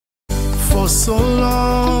For so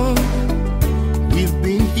long, we've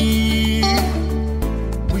been here,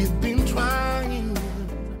 we've been trying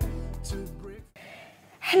to break.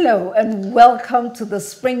 Hello and welcome to the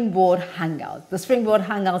Springboard Hangout. The Springboard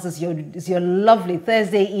Hangout is your lovely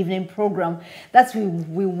Thursday evening program. That's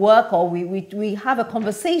we work or we have a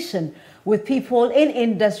conversation with people in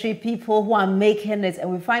industry, people who are making it,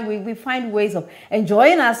 and we find ways of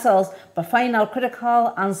enjoying ourselves by finding out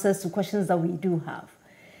critical answers to questions that we do have.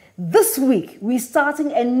 This week, we're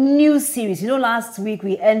starting a new series. You know, last week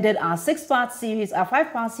we ended our 5-part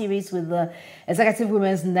series with the Executive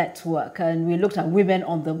Women's Network, and we looked at women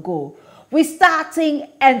on the go. We're starting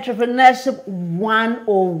Entrepreneurship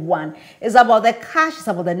 101. It's about the cash, it's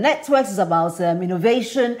about the networks, it's about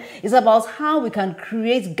innovation, it's about how we can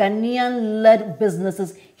create Ghanaian-led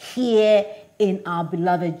businesses here in our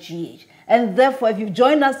beloved GH. And therefore, if you've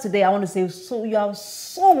joined us today, I want to say you are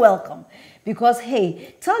so welcome. Because,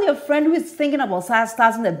 hey, tell your friend who is thinking about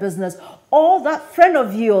starting a business, or that friend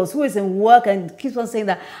of yours who is in work and keeps on saying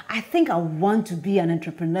that, I think I want to be an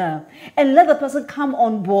entrepreneur. And let the person come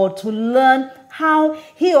on board to learn how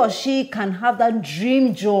he or she can have that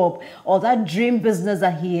dream job or that dream business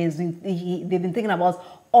that they've been thinking about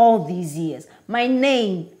all these years. My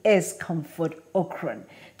name is Comfort Okran.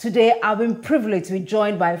 Today, I've been privileged to be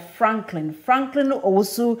joined by Franklin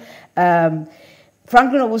Owusu.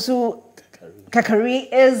 Franklin Owusu Kakari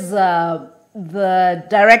is the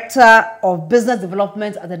Director of Business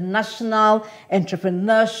Development at the National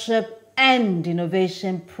Entrepreneurship and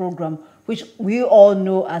Innovation Program, which we all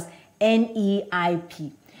know as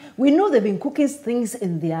NEIP. We know they've been cooking things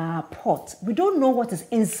in their pot. We don't know what is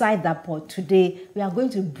inside that pot. Today, we are going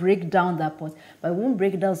to break down that pot, but we won't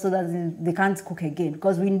break it down so that they can't cook again,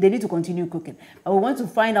 because they need to continue cooking. But we want to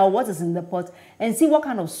find out what is in the pot and see what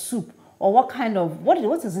kind of soup or what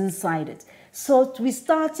is inside it. So we're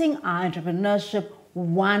starting our Entrepreneurship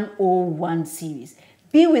 101 series.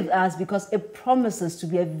 Be with us because it promises to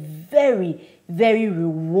be a very, very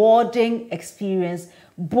rewarding experience,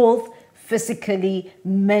 both physically,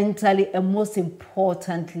 mentally, and most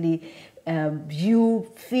importantly,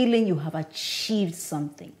 you feeling you have achieved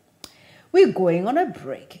something. We're going on a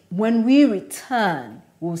break. When we return,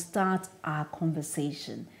 we'll start our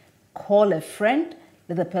conversation. Call a friend,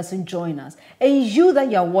 let the person join us. And you that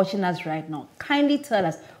you're watching us right now, kindly tell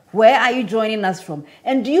us, where are you joining us from?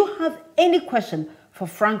 And do you have any question for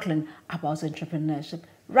Franklin about entrepreneurship?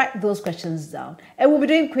 Write those questions down. And we'll be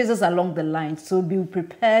doing quizzes along the line, so be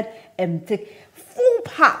prepared and take full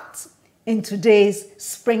part in today's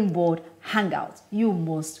Springboard Hangout. You're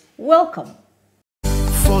most welcome.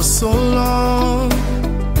 For so long,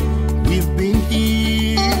 we've been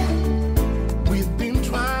here, we've been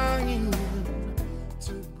trying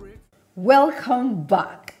to break. Welcome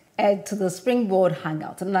back to the Springboard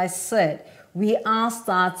Hangout. And I said, we are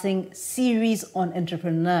starting series on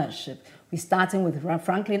entrepreneurship. We're starting with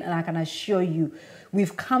Franklin, and I can assure you,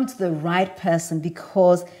 we've come to the right person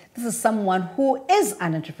because this is someone who is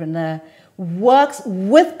an entrepreneur, works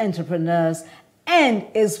with entrepreneurs, and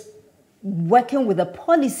is working with the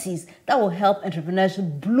policies that will help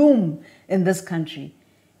entrepreneurship bloom in this country.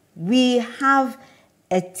 We have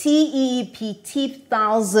a TEEP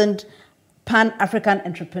T1000 Pan-African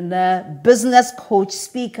entrepreneur, business coach,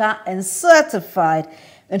 speaker, and certified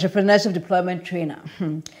entrepreneurship deployment trainer.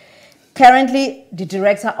 Currently, the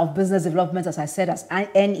Director of Business Development, as I said, as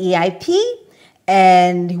NEIP,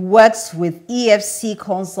 and he works with EFC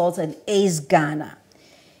Consults and ACE Ghana.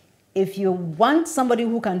 If you want somebody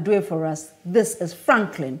who can do it for us, this is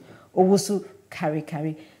Franklin Owusu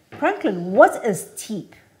Kari. Franklin, what is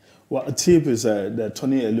TEEP? Well, TEEP is the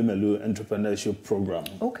Tony Elumelu Entrepreneurship Program.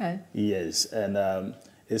 Okay. Yes, and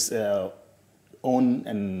it's owned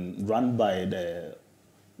and run by the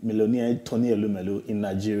millionaire Tony Elumelu in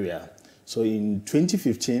Nigeria. So in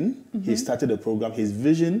 2015, he started the program. His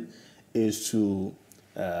vision is to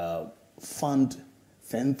fund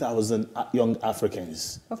 10,000 young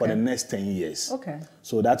Africans for the next 10 years. Okay.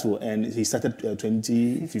 So that will end. He started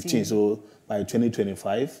 2015. So by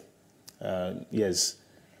 2025, yes,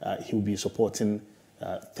 he will be supporting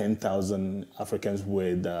 10,000 Africans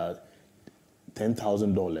with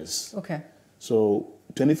 $10,000. Okay. So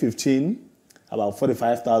 2015, about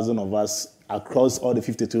 45,000 of us across all the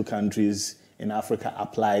 52 countries in Africa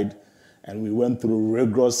applied, and we went through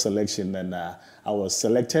rigorous selection, and I was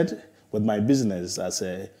selected with my business as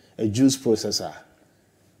a juice processor.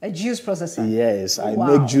 A juice processor? Yes, I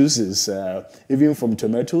make juices, even from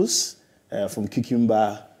tomatoes, from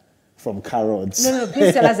cucumber, from carrots. No,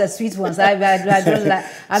 please tell us the sweet ones. I don't like.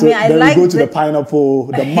 I So mean, I then like. we go to the pineapple,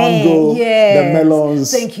 the mango, the melons.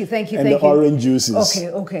 Thank you. And the orange juices.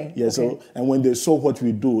 Okay. Yeah. So, and when they saw what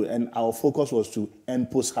we do, and our focus was to end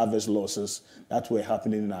post-harvest losses that were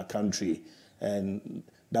happening in our country, and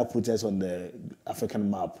that put us on the African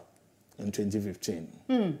map in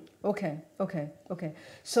 2015. Okay.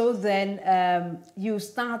 So then you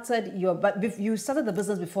started you started the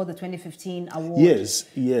business before the 2015 award.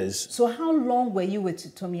 Yes. So how long were you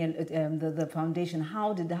with Tommy and the foundation?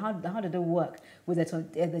 How did it work with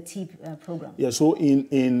the tea program? Yeah. So in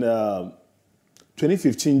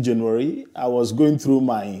 2015 January, I was going through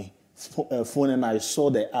my phone and I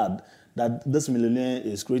saw the ad that this millionaire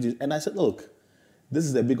is creating, and I said, look, this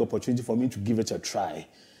is a big opportunity for me to give it a try.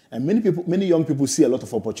 And many young people see a lot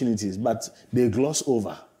of opportunities, but they gloss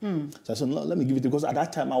over. So I said, no, let me give it, because at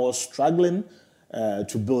that time I was struggling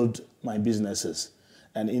to build my businesses.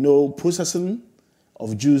 And processing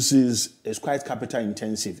of juices is quite capital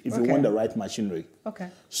intensive if you want the right machinery. Okay.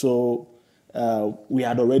 So we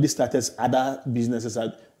had already started other businesses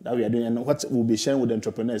that we are doing, and what we'll be sharing with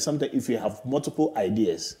entrepreneurs. Sometimes if you have multiple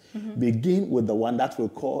ideas, begin with the one that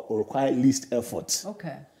will require least effort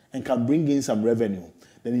and can bring in some revenue.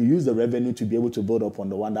 Then you use the revenue to be able to build up on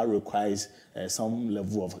the one that requires some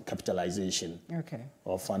level of capitalization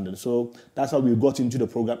or funding. So that's how we got into the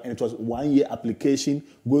program, and it was 1 year application,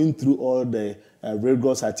 going through all the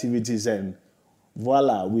rigorous activities, and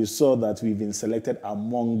voila, we saw that we've been selected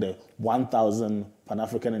among the 1,000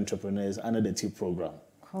 Pan-African entrepreneurs under the tea program.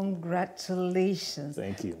 Congratulations.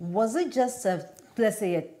 Thank you. Was it just let's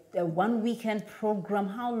say a one weekend program?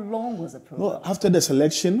 How long was the program? Well, after the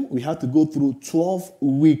selection, we had to go through 12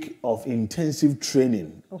 weeks of intensive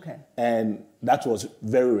training. And that was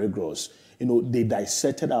very rigorous. They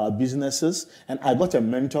dissected our businesses, and I got a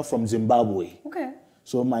mentor from Zimbabwe.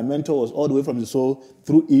 So my mentor was all the way from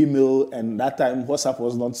through email, and that time WhatsApp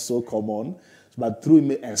was not so common, but through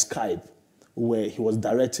email and Skype, where he was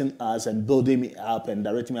directing us and building me up and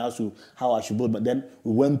directing me as to how I should build. But then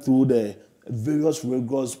we went through the various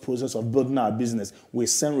rigorous process of building our business. We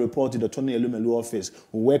send report to the Tony Elumelu office.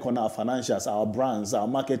 We work on our financials, our brands, our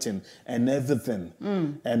marketing, and everything.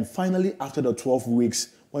 And finally, after the 12 weeks,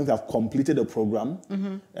 when we have completed the program,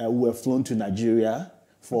 we were flown to Nigeria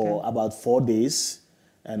for about 4 days.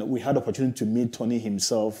 And we had the opportunity to meet Tony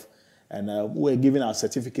himself. And we were given our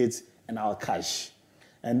certificates and our cash.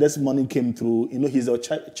 And this money came through. He's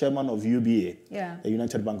the chairman of UBA, the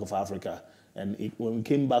United Bank of Africa. And when we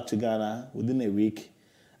came back to Ghana, within a week,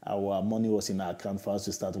 our money was in our account for us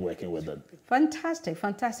to start working with it.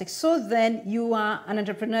 Fantastic. So then you are an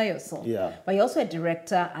entrepreneur yourself. But you're also a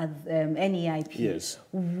director at NEIP. Yes.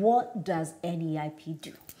 What does NEIP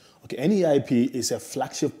do? Okay, NEIP is a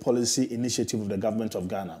flagship policy initiative of the government of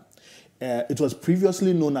Ghana. It was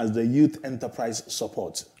previously known as the Youth Enterprise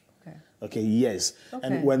Support.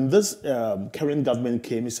 And when this current government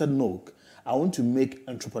came, he said, no, I want to make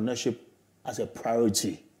entrepreneurship as a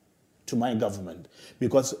priority to my government,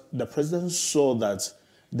 because the president saw that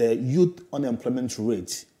the youth unemployment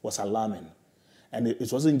rate was alarming, and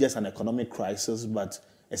it wasn't just an economic crisis but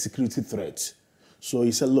a security threat. So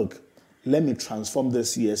he said, look, let me transform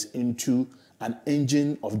this years into an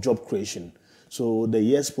engine of job creation. So the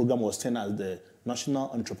years program was termed as the National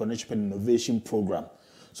Entrepreneurship and Innovation Program.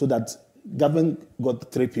 So that government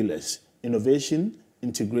got 3 pillars: innovation,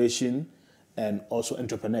 integration, and also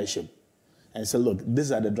entrepreneurship. And so, look,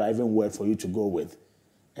 these are the driving word for you to go with.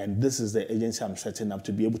 And this is the agency I'm setting up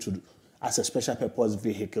to be able to, as a special purpose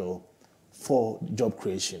vehicle for job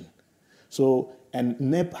creation. So, and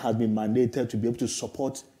NEP has been mandated to be able to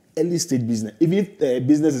support early stage business. Even if the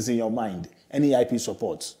business is in your mind, NEIP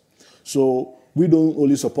supports. So we don't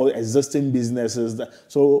only support existing businesses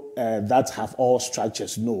that have all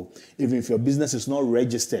structures. No. Even if your business is not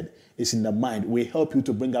registered, it's in the mind. We help you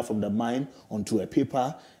to bring that from the mind onto a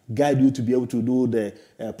paper, guide you to be able to do the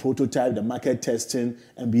prototype, the market testing,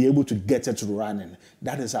 and be able to get it running.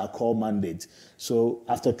 That is our core mandate. So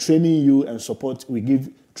after training you and support, we give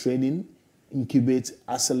training, incubate,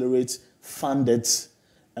 accelerate, fund it,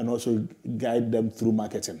 and also guide them through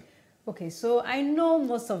marketing. Okay, so I know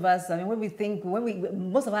most of us,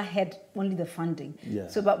 most of us had only the funding.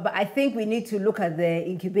 So, but I think we need to look at the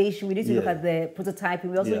incubation, we need to look at the prototyping,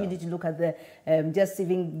 we also need to look at the just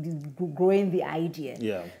even growing the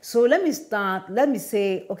idea. So let me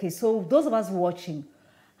say, okay, so those of us watching,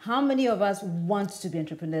 how many of us want to be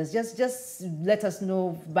entrepreneurs? Just let us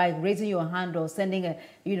know by raising your hand or sending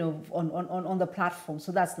on the platform.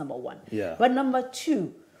 So that's number one. But number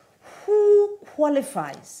two, who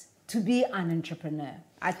qualifies to be an entrepreneur?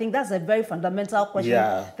 I think that's a very fundamental question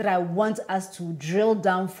that I want us to drill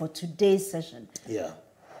down for today's session. Yeah.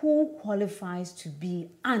 Who qualifies to be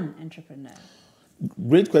an entrepreneur?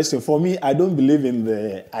 Great question. For me, I don't believe in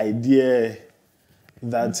the idea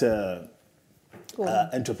that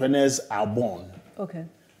entrepreneurs are born. Okay.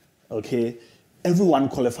 Okay. Everyone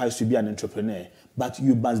qualifies to be an entrepreneur, but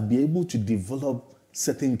you must be able to develop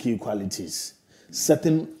certain key qualities,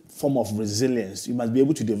 certain form of resilience. You must be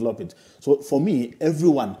able to develop it. So for me,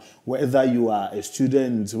 everyone, whether you are a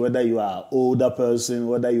student, whether you are an older person,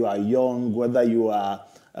 whether you are young, whether you are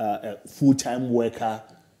a full-time worker,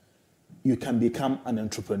 you can become an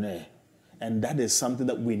entrepreneur. And that is something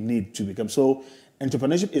that we need to become. So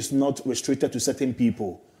entrepreneurship is not restricted to certain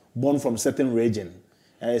people born from certain region.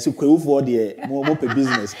 So for the more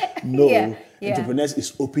business. No, entrepreneurs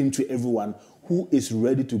is open to everyone who is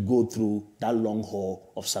ready to go through that long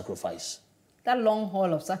haul of sacrifice. That long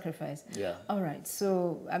haul of sacrifice. Yeah. All right.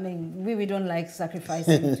 So, I mean, we don't like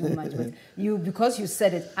sacrificing too much, but because you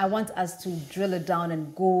said it, I want us to drill it down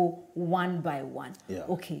and go one by one. Yeah.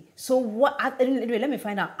 Okay. So anyway, let me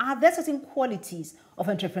find out, are there certain qualities of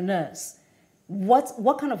entrepreneurs?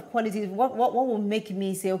 What kind of qualities, what will make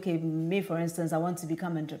me say, okay, me, for instance, I want to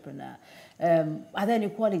become an entrepreneur? Are there any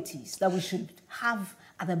qualities that we should have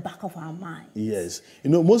at the back of our minds? Yes.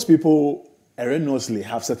 Most people erroneously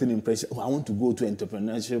have certain impressions. I want to go to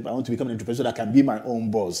entrepreneurship. I want to become an entrepreneur so that I can be my own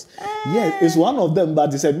boss. Yes, it's one of them,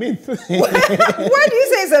 but it's a myth. Why do you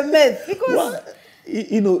say it's a myth? Because... Well,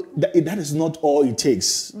 that is not all it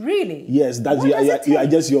takes. Really? Yes, that you are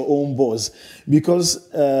just your own boss. Because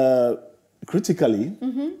critically,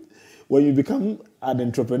 when you become an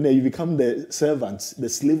entrepreneur, you become the servant, the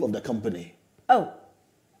slave of the company. Oh.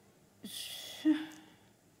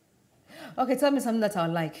 Okay, tell me something that I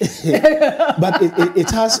like. But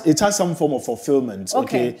it has some form of fulfillment.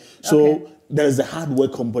 Okay. So there is the hard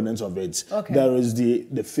work component of it. Okay. There is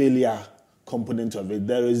the failure component of it.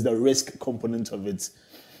 There is the risk component of it.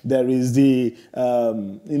 There is the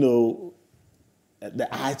the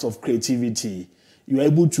art of creativity. You're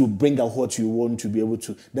able to bring out what you want to be able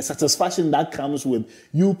to. The satisfaction that comes with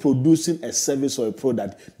you producing a service or a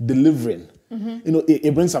product, delivering.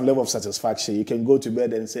 It brings some level of satisfaction. You can go to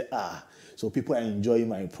bed and say, so people are enjoying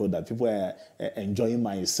my product. People are enjoying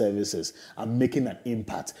my services. I'm making an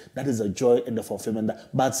impact. That is a joy and the fulfillment.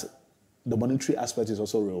 But the monetary aspect is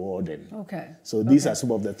also rewarding. Okay. So these are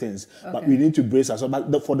some of the things. Okay. But we need to brace ourselves.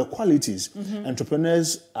 But for the qualities,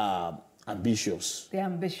 entrepreneurs are ambitious. They're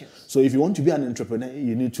ambitious. So if you want to be an entrepreneur,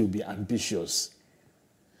 you need to be ambitious.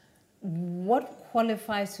 What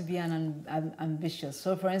qualifies to be an ambitious?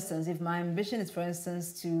 So for instance, if my ambition is, for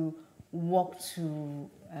instance, to walk to,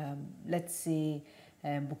 let's say,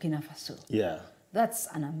 Burkina Faso. Yeah. That's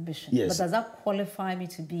an ambition. Yes. But does that qualify me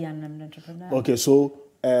to be an entrepreneur? Okay, so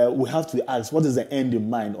we have to ask, what is the end in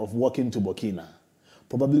mind of walking to Burkina?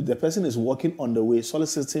 Probably the person is walking on the way,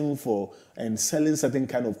 soliciting for and selling certain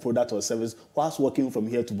kind of product or service whilst walking from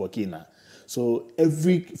here to Burkina. So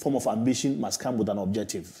every form of ambition must come with an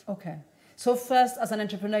objective. Okay. So first, as an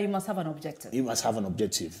entrepreneur, you must have an objective. You must have an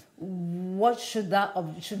objective. What does that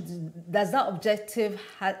objective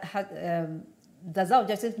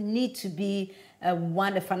need to be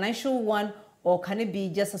a financial one, or can it be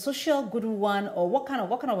just a social good one, or what kind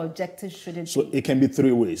of objective should it be? So it can be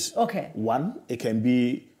three ways. Okay. One, it can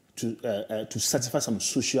be to satisfy some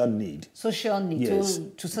social need. Social need. Yes.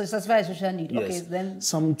 To satisfy a social need. Yes. Okay. Then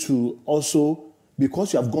some to also,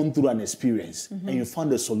 because you have gone through an experience and you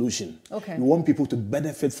found a solution. Okay. You want people to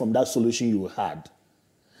benefit from that solution you had.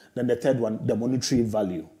 Then the third one, the monetary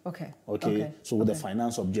value. Okay. Okay. So with the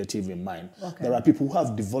finance objective in mind. Okay. There are people who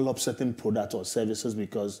have developed certain products or services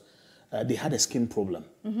because they had a skin problem.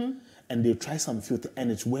 And they try some filter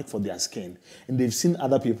and it's worked for their skin. And they've seen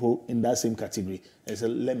other people in that same category and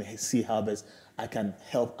said, let me see how best I can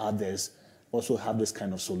help others also have this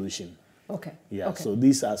kind of solution. Okay. Yeah. Okay. So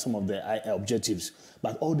these are some of the objectives.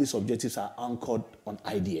 But all these objectives are anchored on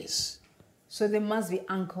ideas. So they must be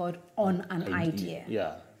anchored on an idea.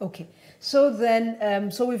 Yeah. Okay. So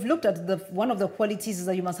then, so we've looked at one of the qualities is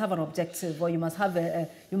that you must have an objective, or you must have the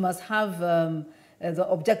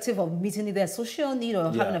objective of meeting either a social need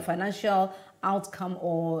or having a financial outcome,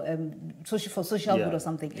 or social good or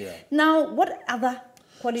something. Yeah. Now, what other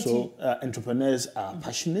qualities? So entrepreneurs are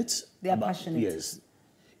passionate. They are passionate. Yes.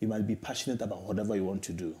 You must be passionate about whatever you want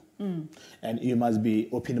to do. And you must be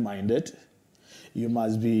open-minded. You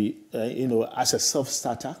must be, as a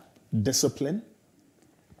self-starter, disciplined.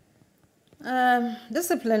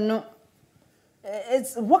 Discipline, no.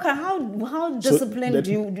 It's how disciplined so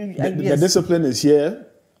do you the discipline is here,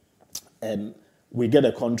 and we get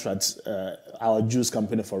a contract, our juice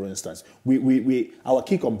company, for instance, our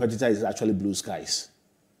key competitor is actually Blue Skies.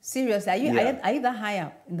 Seriously, are you that high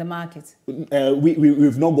up in the market?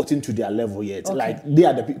 We've not gotten to their level yet. Okay. Like, they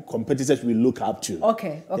are the competitors we look up to.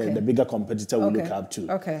 Okay. The bigger competitor we look up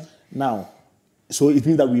to. Okay. Now, so it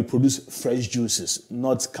means that we produce fresh juices,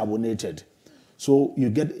 not carbonated. So you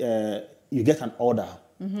get an order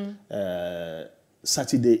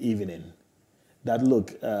Saturday evening that,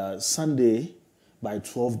 look, Sunday by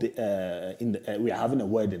 12, we are having a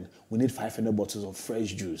wedding. We need 500 bottles of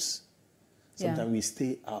fresh juice. Sometimes we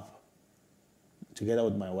stay up together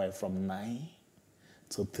with my wife from 9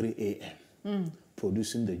 till 3 a.m.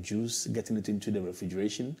 Producing the juice, getting it into the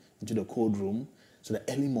refrigeration, into the cold room, so that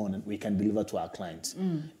early morning we can deliver to our clients.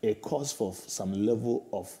 It calls for some level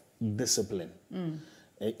of discipline.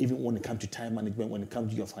 Even when it comes to time management, when it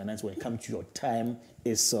comes to your finance, when it comes to your time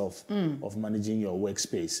itself of managing your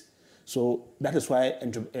workspace. So that is why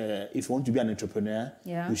if you want to be an entrepreneur,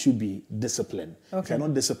 you should be disciplined. If you're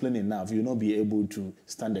not disciplined enough, you'll not be able to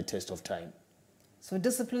stand the test of time. So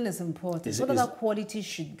discipline is important. What other qualities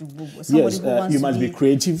should you must be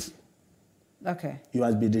creative. Okay. You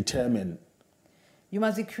must be determined. You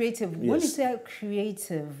must be creative. Yes. When you say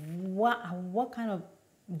creative, what kind of,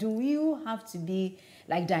 do you have to be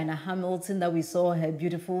like Diana Hamilton that we saw her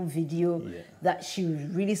beautiful video that she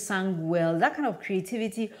really sang well, that kind of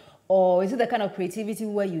creativity? Or is it the kind of creativity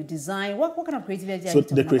where you design? What kind of creativity are you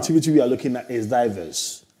talking the creativity we are looking at is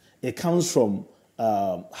diverse. It comes from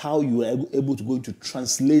how you are able to go to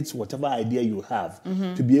translate whatever idea you have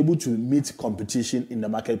to be able to meet competition in the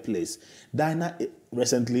marketplace. Diana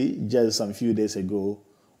recently, just some few days ago,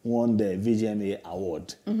 won the VGMA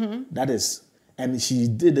award. That is, and she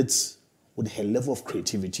did it with her level of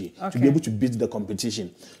creativity to be able to beat the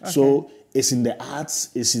competition. So it's in the arts,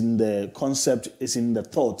 it's in the concept, it's in the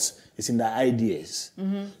thoughts, it's in the ideas.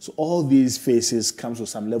 So all these phases comes with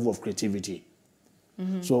some level of creativity.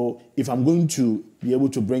 So if I'm going to be able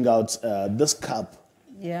to bring out this cup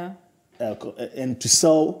and to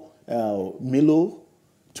sell Milo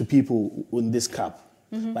to people in this cup,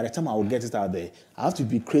 by the time I will get it out there, I have to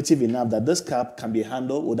be creative enough that this cup can be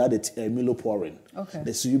handled without a Milo pouring.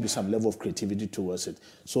 There should be some level of creativity towards it.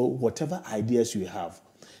 So whatever ideas you have,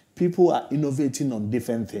 people are innovating on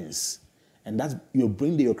different things. And that's, you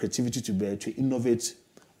bring your creativity to bear to innovate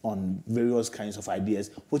on various kinds of ideas,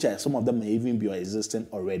 which are, some of them may even be existing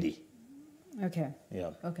already.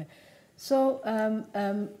 So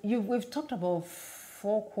we've talked about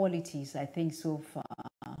 4 qualities, I think, so far,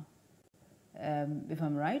 if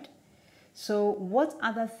I'm right. So what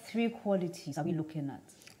other 3 qualities are we looking at?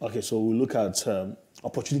 Okay, so we look at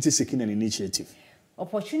opportunity seeking and initiative.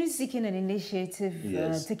 Opportunity seeking and initiative,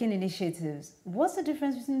 taking initiatives. What's the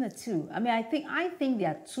difference between the two? I mean, I think they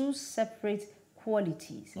are 2 separate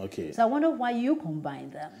qualities. So I wonder why you combine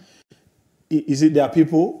them. Is it there are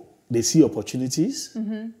people, they see opportunities,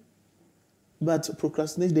 but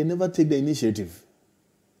procrastinate, they never take the initiative.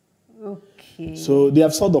 So they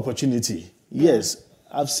have sought the opportunity. Yes,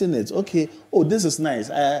 I've seen it. Oh, this is nice.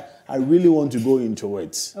 I really want to go into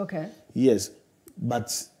it. Yes,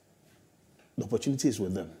 but the opportunity is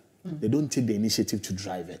with them. They don't take the initiative to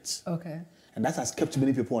drive it. And that has kept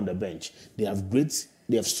many people on the bench. They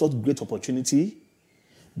have sought great opportunity,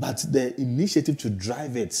 but the initiative to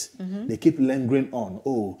drive it, they keep lingering on.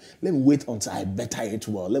 Oh, let me wait until I better it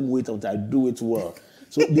well. Let me wait until I do it well.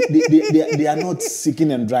 So they are not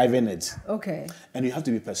seeking and driving it. And you have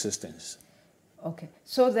to be persistent.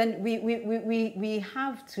 So then we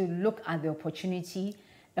have to look at the opportunity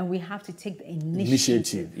and we have to take the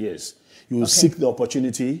initiative. Yes. You will seek the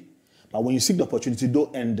opportunity, but when you seek the opportunity,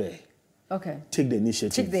 don't end there. Take the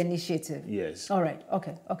initiative. Take the initiative. Yes. All right.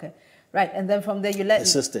 Right. And then from there you let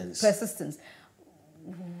persistence.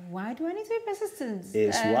 Why do I need to be persistent?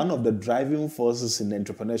 It's one of the driving forces in the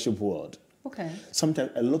entrepreneurship world.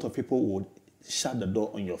 Sometimes a lot of people would shut the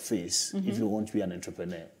door on your face if you want to be an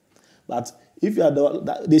entrepreneur. But if you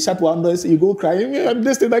are they shut one door, you go crying,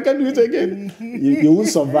 this thing, I can't do it again. you won't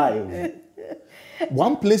survive.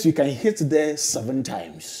 One place you can hit there 7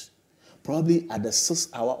 times. Probably at the 6th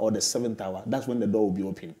hour or the 7th hour, that's when the door will be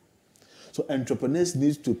open. So entrepreneurs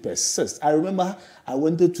need to persist. I remember I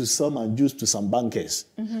wanted to sell my juice to some bankers.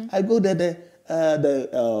 I go there,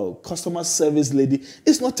 the customer service lady,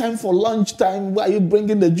 it's not time for lunch time. Why are you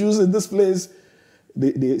bringing the juice in this place?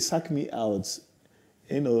 They sack me out.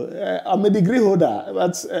 You know, I'm a degree holder,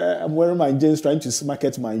 but I'm wearing my jeans trying to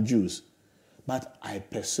market my juice. But I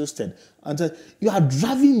persisted until you are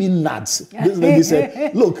driving me nuts. This lady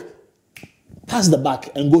said, look, pass the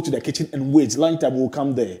back and go to the kitchen and wait. Lunchtime will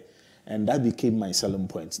come there. And that became my selling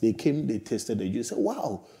point. They came, they tasted the juice. Said,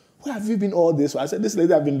 wow, where have you been all this? I said, this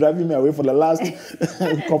lady have been driving me away for the last couple of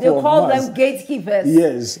months. They call them gatekeepers.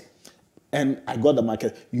 Yes. And I got the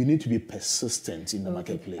market. You need to be persistent in the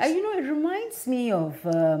marketplace. You know, it reminds me of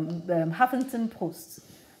Huffington Post.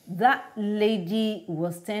 That lady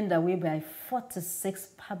was turned away by 46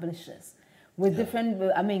 publishers with different,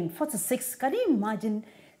 46. Can you imagine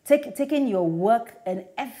taking your work and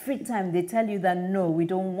every time they tell you that, no, we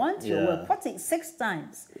don't want your work, 46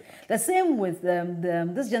 times. The same with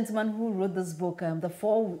this gentleman who wrote this book, The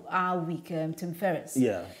 4-Hour Week, Tim Ferriss.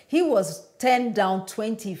 Yeah. He was turned down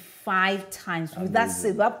 25 times with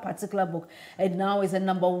that particular book, and now is a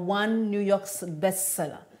 #1 New York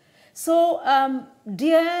bestseller. So,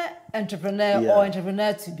 dear entrepreneur or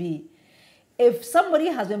entrepreneur-to-be, if somebody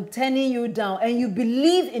has been turning you down and you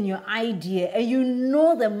believe in your idea and you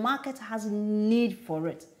know the market has need for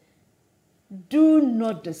it, do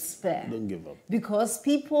not despair. Don't give up. Because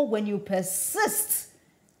people, when you persist,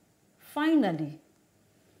 finally,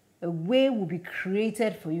 a way will be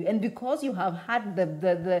created for you. And because you have had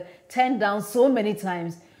the turn down so many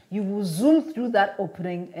times, you will zoom through that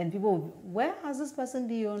opening and people will, where has this person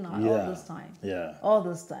been on all this time? Yeah. All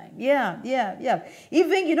this time. Yeah.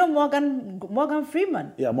 Even, you know, Morgan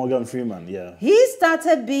Freeman. Yeah, Morgan Freeman, yeah. He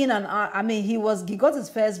started being he got his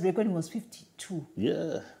first break when he was 52.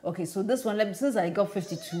 Yeah. Okay, so this one, since I got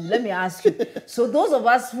 52, let me ask you. So those of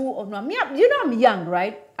us who, you know I'm young,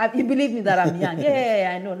 right? You believe me that I'm young.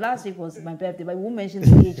 Yeah, I know. Last week was my birthday, but we won't mention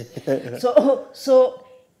the age. So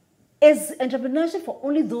is entrepreneurship for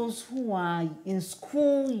only those who are in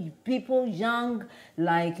school, people young,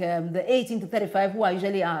 like the 18 to 35, who are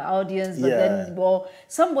usually our audience, but then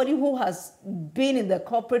somebody who has been in the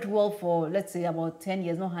corporate world for, let's say, about 10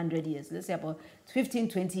 years, not 100 years, let's say about 15,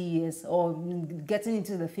 20 years, or getting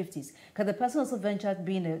into the 50s. Can the person also venture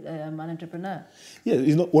being an entrepreneur? Yeah,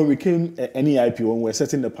 you know, when we came NEIP, when we were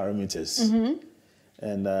setting the parameters,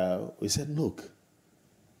 and we said, look,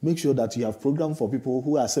 make sure that you have program for people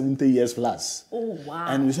who are 70 years plus. Oh, wow.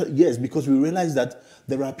 And we said, yes, because we realized that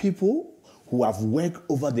there are people who have worked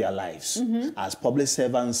over their lives as public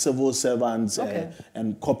servants, civil servants,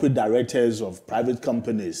 and corporate directors of private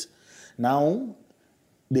companies. Now,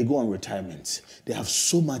 they go on retirement. They have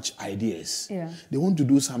so much ideas. Yeah. They want to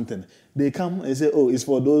do something. They come and say, oh, it's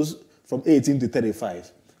for those from 18 to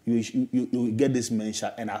 35. You get this mention,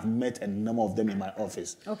 and I've met a number of them in my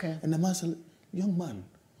office. Okay. And the man said, young man,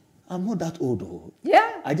 I'm not that old, though.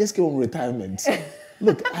 Yeah. I just came on retirement.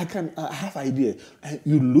 Look, I have idea. And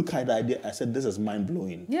you look at the idea, I said, this is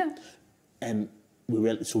mind-blowing. Yeah. And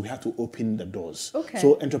so we have to open the doors. Okay.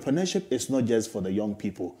 So entrepreneurship is not just for the young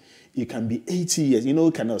people. It can be 80 years. You know,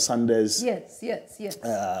 Colonel Sanders. Yes.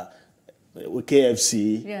 With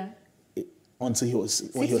KFC. Yeah. Until he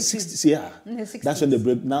was 60. Yeah. In his 60s. That's when they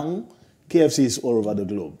break. Now, KFC is all over the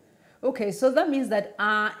globe. Okay, so that means that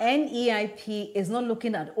our NEIP is not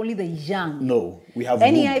looking at only the young. No, we have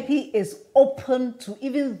NEIP is open to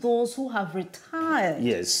even those who have retired.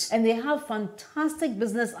 Yes. And they have fantastic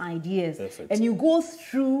business ideas. Perfect. And you go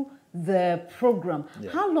through the program. Yeah.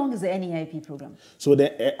 How long is the NEIP program? So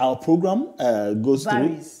our program goes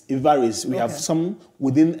varies. Through. It varies. We have some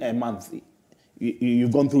within a month.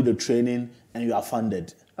 You've gone through the training and you are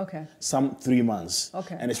funded. Okay. Some 3 months.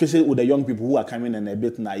 Okay. And especially with the young people who are coming and a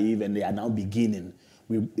bit naive and they are now beginning,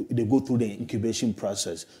 they go through the incubation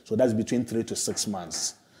process. So that's between 3 to 6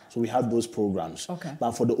 months. So we have those programs. Okay.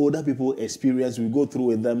 But for the older people, experience, we go through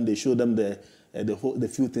with them. They show them the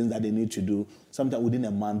few things that they need to do. Sometimes within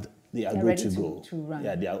a month, they are good to go. To run.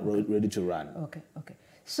 Yeah, they are ready to run. Okay.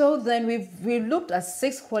 So then we've looked at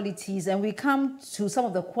 6 qualities, and we come to some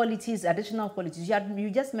of the qualities, additional qualities. You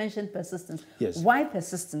just mentioned persistence. Yes. Why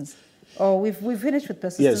persistence? Oh, we've finished with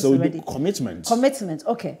persistence already. Commitment. Commitment.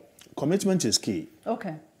 Okay. Commitment is key.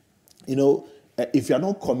 Okay. You know, if you are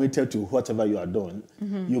not committed to whatever you are doing,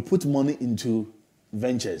 you put money into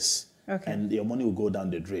ventures. Okay. And your money will go down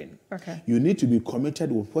the drain. Okay. You need to be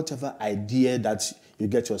committed with whatever idea that you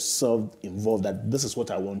get yourself involved, that this is what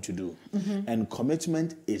I want to do. And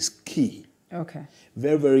commitment is key. Okay.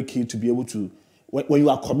 Very, very key to be able to, when you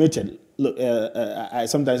are committed, look,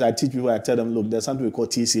 sometimes I teach people, I tell them, look, there's something we call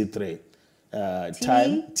TC3.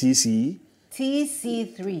 Time, TC.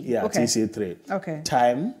 TC3. Yeah, okay. TC3. Okay.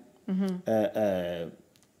 Time,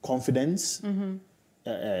 confidence,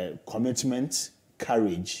 commitment,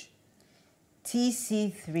 courage.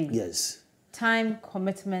 TC3. Yes. Time,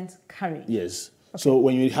 commitment, courage. Yes. Okay. So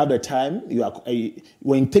when you have the time,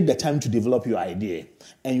 when you take the time to develop your idea,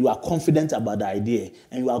 and you are confident about the idea,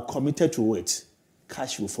 and you are committed to it,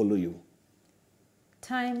 cash will follow you.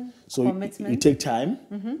 Time, so commitment. You take time,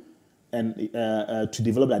 and to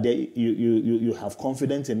develop that idea, you have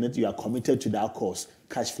confidence in it, you are committed to that cause,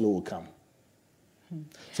 cash flow will come.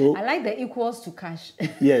 So I like the equals to cash.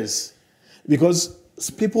 Yes, because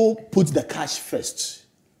people put the cash first.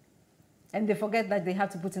 And they forget that they have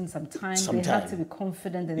to put in some time. They have to be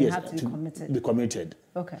confident, and they have to be committed. Be committed.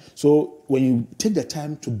 Okay. So when you take the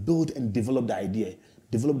time to build and develop the idea,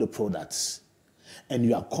 develop the products, and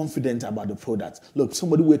you are confident about the products. Look,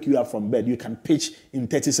 somebody wake you up from bed, you can pitch in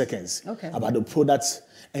 30 seconds about the products,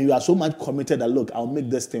 and you are so much committed that, look, I'll make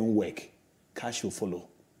this thing work. Cash will follow.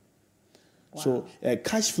 Wow. So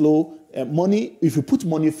cash flow, money, if you put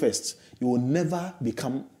money first, you will never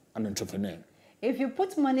become an entrepreneur. If you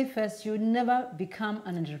put money first, you never become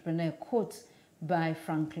an entrepreneur. Quote by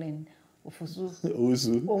Franklin Owusu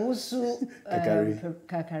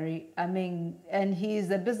Kakari. I mean, and he is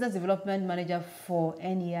the business development manager for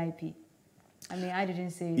NEIP. I mean, I didn't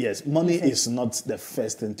say. Yes, money is not the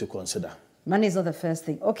first thing to consider. Money is not the first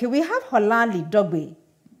thing. Okay, we have Holali Dogbe,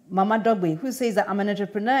 Mama Dogbe, who says that I'm an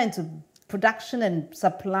entrepreneur into production and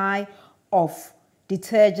supply of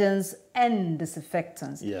detergents and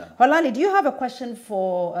disinfectants. Yeah. Holali, do you have a question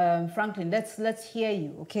for Franklin? Let's hear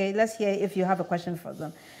you. Okay, let's hear if you have a question for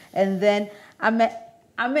them. And then Ame,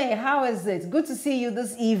 how is it? Good to see you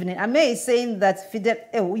this evening. Ame is saying that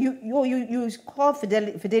you called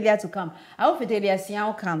Fidelia to come. I hope Fidelia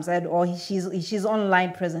Siao comes, or she's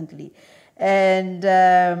online presently. And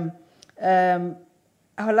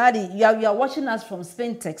Holali, you are watching us from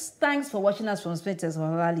Spintex. Thanks for watching us from Spintex,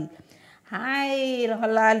 Holali. Hi,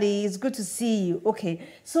 Holali. It's good to see you. Okay,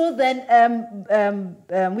 so then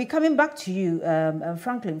we're coming back to you,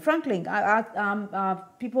 Franklin. Franklin,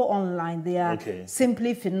 people online, they are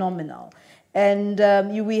simply phenomenal, and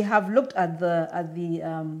we have looked at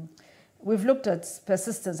we've looked at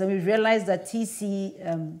persistence, and we've realized that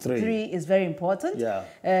TC3 is very important. Yeah.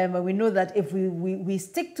 And we know that if we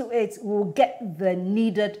stick to it, we'll get the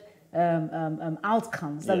needed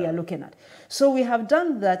outcomes that we are looking at. So we have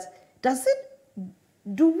done that.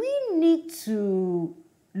 Do we need to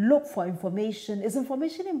look for information? Is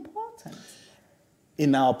information important?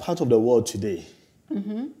 In our part of the world today,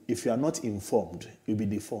 if you are not informed, you'll be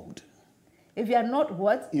deformed. If you are not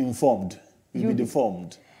what? Informed, you'll be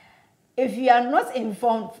deformed. If you are not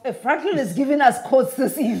informed, Franklin is giving us quotes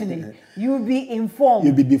this evening, you'll be informed.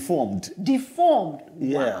 You'll be deformed. Deformed.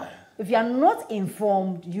 Yeah. Wow. If you are not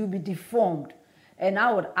informed, you'll be deformed. And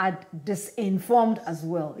I would add disinformed as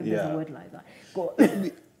well, if there's a word like that. Go.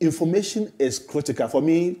 Information is critical. For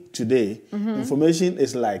me today, information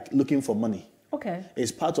is like looking for money. Okay.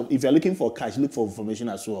 It's part of, if you're looking for cash, look for information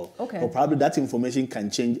as well. Okay. But probably that information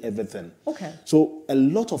can change everything. Okay. So a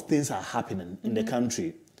lot of things are happening in the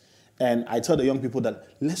country. And I tell the young people that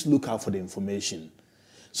let's look out for the information.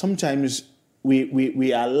 Sometimes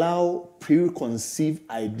we allow preconceived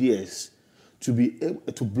ideas to be able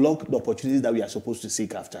to block the opportunities that we are supposed to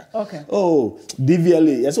seek after. Okay. Oh,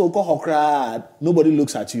 DVLA, yes, nobody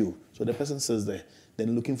looks at you. So the person says there,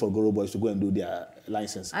 then looking for Goro boys to go and do their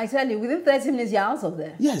license. I tell you, within 30 minutes, you're out of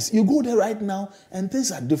there. Yes, you go there right now, and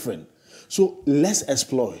things are different. So let's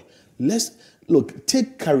explore. Let's, look,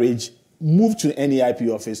 take courage, move to NEIP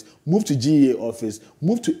office, move to GEA office,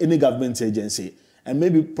 move to any government agency. And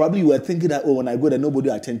maybe, probably you were thinking that, oh, when I go there, nobody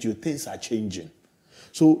will attend to you. Things are changing.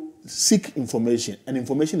 So seek information, and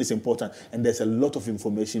information is important, and there's a lot of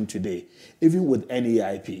information today. Even with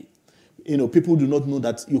NEIP, people do not know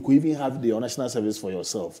that you could even have the national service for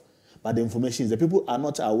yourself. But the information is that people are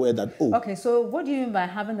not aware that, oh. Okay, so what do you mean by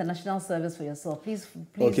having the national service for yourself? Please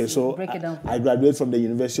okay, so break it down. I graduated from the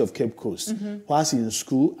University of Cape Coast. Whilst in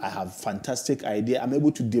school, I have fantastic idea. I'm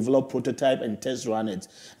able to develop, prototype, and test run it.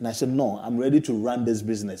 And I said, no, I'm ready to run this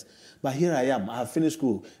business. But here I am. I have finished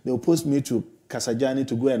school. They'll post me to Kasajani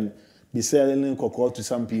to go and be selling cocoa to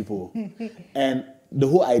some people. And the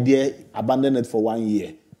whole idea, abandoned it for 1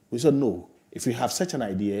 year. We said, no, if you have such an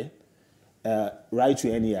idea, write to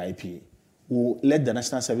NEIP. We'll let the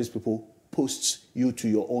national service people post you to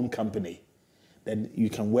your own company. Then you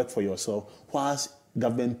can work for yourself, whilst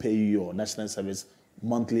government pay you your national service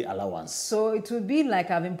monthly allowance. So it would be like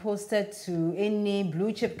I've been posted to any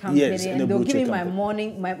blue chip company, yes, and they'll give me my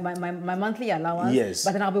monthly allowance. Yes.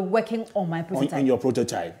 But then I'll be working on my prototype. On your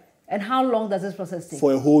prototype. And how long does this process take?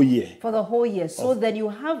 For a whole year. For the whole year. So then you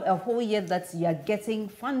have a whole year that you're getting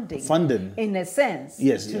funding. Funding. In a sense.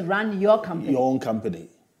 Yes. To run your company. Your own company.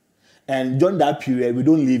 And during that period, we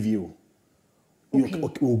don't leave you. Okay.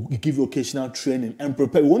 We'll give you occasional training and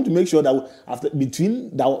prepare. We want to make sure that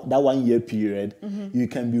between that 1 year period, you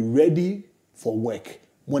can be ready for work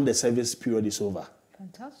when the service period is over.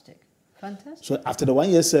 Fantastic. Fantastic. So after the 1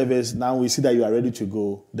 year service, now we see that you are ready to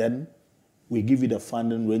go. Then we give you the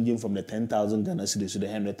funding ranging from the 10,000 Ghana cedis to the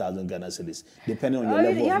 100,000 Ghana cedis, depending on your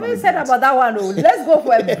level of You haven't management. said about that one. Oh. Let's go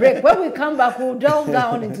for a break. When we come back, we'll delve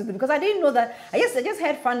down into the, because I didn't know that. I just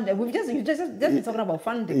heard funding. You've just been talking about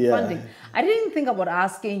funding. Yeah. Funding. I didn't think about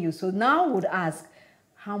asking you. So now I would ask,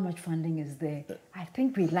 how much funding is there? I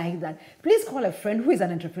think we like that. Please call a friend who is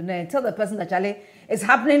an entrepreneur and tell the person that Charlie is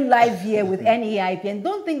happening live here with NEIP. And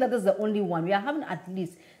don't think that this is the only one. We are having at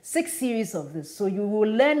least 6 series of this. So you will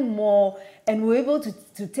learn more and we're able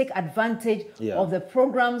to take advantage of the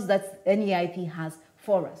programs that NEIP has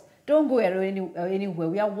for us. Don't go anywhere.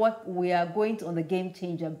 We are going on the Game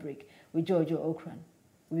Changer break with Jojo Okran.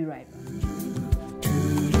 We'll be right back.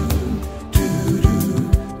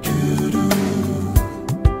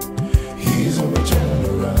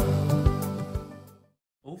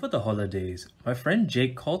 Over the holidays, my friend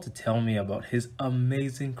Jake called to tell me about his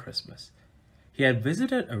amazing Christmas. He had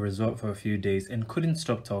visited a resort for a few days and couldn't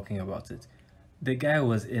stop talking about it. The guy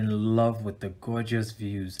was in love with the gorgeous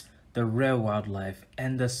views, the rare wildlife,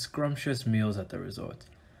 and the scrumptious meals at the resort.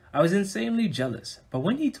 I was insanely jealous, but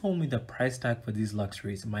when he told me the price tag for these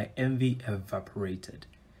luxuries, my envy evaporated.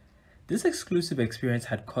 This exclusive experience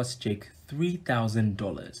had cost Jake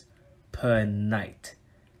 $3,000 per night.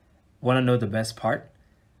 Want to know the best part?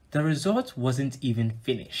 The resort wasn't even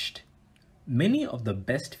finished. Many of the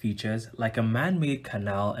best features, like a man-made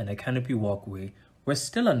canal and a canopy walkway, were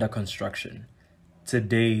still under construction.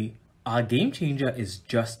 Today, our game changer is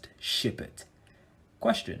just ship it.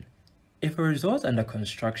 Question: if a resort under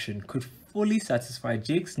construction could fully satisfy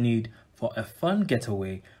Jake's need for a fun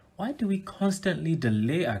getaway, why do we constantly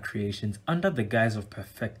delay our creations under the guise of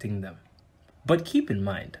perfecting them? But keep in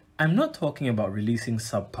mind, I'm not talking about releasing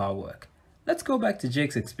subpar work. Let's go back to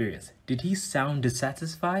Jake's experience. Did he sound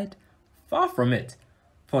dissatisfied? Far from it.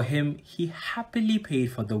 For him, he happily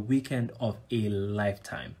paid for the weekend of a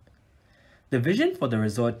lifetime. The vision for the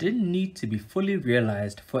resort didn't need to be fully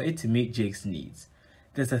realized for it to meet Jake's needs.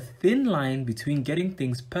 There's a thin line between getting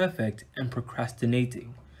things perfect and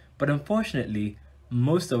procrastinating, but unfortunately,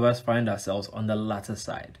 most of us find ourselves on the latter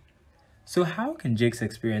side. So how can Jake's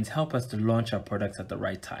experience help us to launch our products at the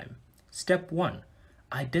right time? Step 1.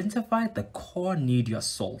 Identify the core need you're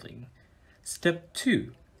solving. Step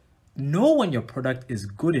 2. Know when your product is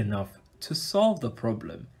good enough to solve the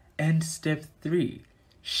problem. And step 3.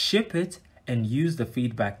 Ship it and use the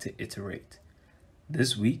feedback to iterate.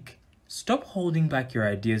 This week, stop holding back your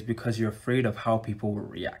ideas because you're afraid of how people will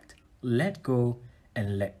react. Let go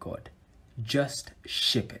and let God. Just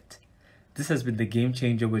ship it. This has been the Game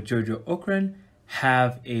Changer with Jojo Okran.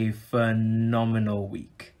 Have a phenomenal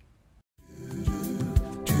week.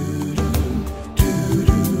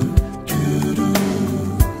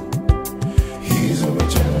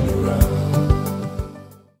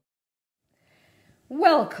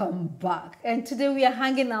 Welcome back. And today we are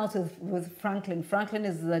hanging out with Franklin. Franklin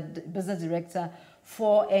is the business director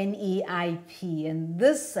for NEIP. And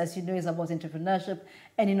this, as you know, is about entrepreneurship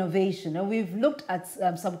and innovation. And we've looked at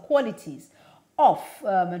some qualities of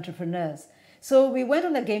entrepreneurs. So we went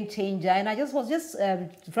on a Game Changer, and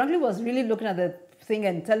Franklin was really looking at the thing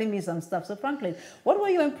and telling me some stuff. So Franklin, what were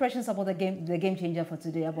your impressions about the Game Changer for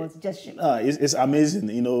today, about just shipping? It's amazing.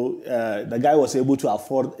 The guy was able to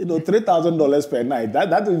afford, $3,000 per night.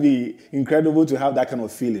 That would be incredible to have that kind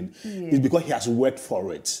of feeling. Yeah. It's because he has worked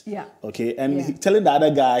for it. Yeah. Okay. And telling the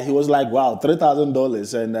other guy, he was like, wow,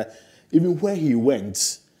 $3,000. And even where he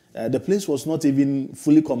went, the place was not even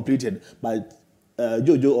fully completed, but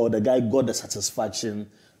Jojo or the guy got the satisfaction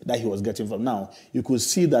that he was getting from. Now, you could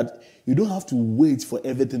see that you don't have to wait for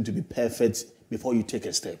everything to be perfect before you take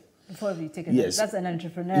a step. Before you take a step. That's an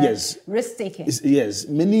entrepreneur. Risk-taking. Yes.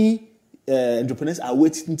 Many entrepreneurs are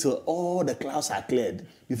waiting until all the clouds are cleared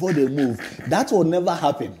before they move. That will never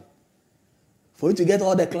happen. For you to get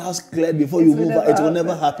all the clouds cleared before you move, it will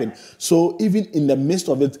never happen. So even in the midst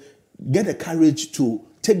of it, get the courage to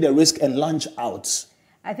take the risk and launch out.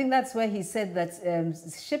 I think that's where he said that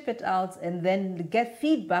ship it out and then get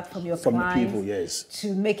feedback from your clients, the people, yes,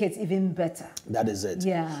 to make it even better. That is it.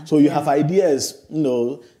 Yeah. So you have ideas,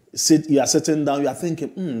 you are sitting down, you are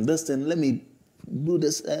thinking, this thing, let me do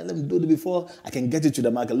this, let me do it before I can get it to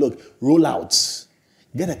the market. Look, roll out,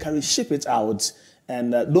 get a courage, ship it out,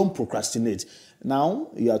 and don't procrastinate.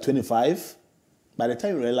 Now you are 25. By the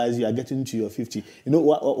time you realize you are getting to your 50,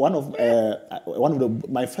 one of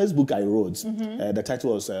my first book I wrote, the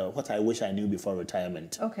title was "What I Wish I Knew Before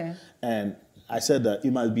Retirement." Okay. And I said that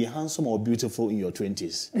you must be handsome or beautiful in your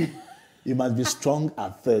 20s. You must be strong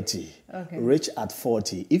at 30, rich at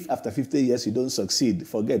 40. If after 50 years you don't succeed,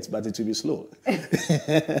 forget, but it will be slow.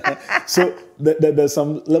 So there's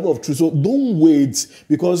some level of truth. So don't wait,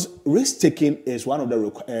 because risk-taking is one of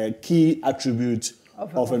the key attributes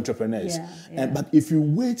of entrepreneurs. But if you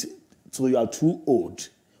wait till you are too old,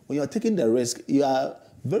 when you are taking the risk, you are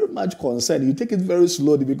very much concerned. You take it very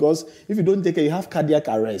slowly, because if you don't take it, you have cardiac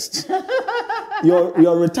arrest.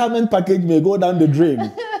 Your retirement package may go down the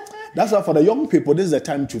drain. That's why for the young people, this is the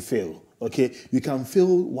time to fail. Okay, you can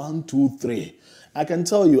fail 1, 2, 3. I can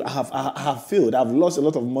tell you, I have failed. I've lost a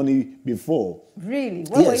lot of money before. Really?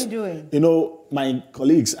 What were you doing? You know, my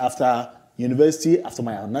colleagues, after university, after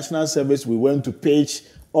my national service, we went to pitch,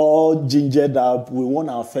 all gingered up. We won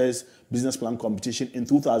our first business plan competition in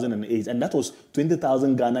 2008, and that was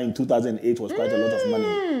 20,000 Ghana in 2008. Was quite a lot of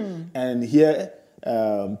money. And here,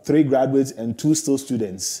 3 graduates and 2 still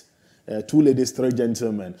students. 2 ladies, 3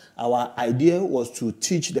 gentlemen. Our idea was to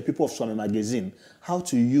teach the people of Swami Magazine how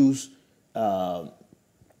to use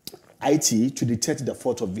IT to detect the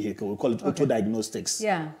fault of vehicle. We call it auto-diagnostics.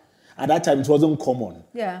 Yeah. At that time, it wasn't common.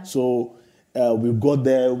 Yeah. So we got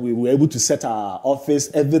there, we were able to set our office,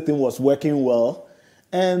 everything was working well,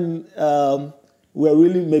 and we were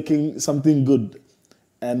really making something good.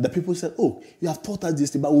 And the people said, oh, you have taught us this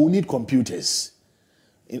thing, but we need computers.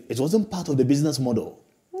 It wasn't part of the business model.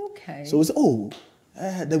 Okay. So we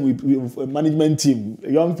said, then we management team,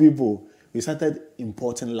 young people, we started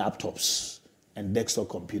importing laptops and desktop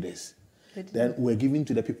computers. Then we're giving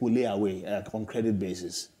to the people layaway on credit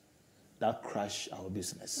basis. That crashed our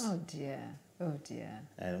business. Oh dear, oh dear.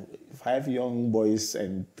 And 5 young boys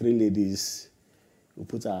and 3 ladies, we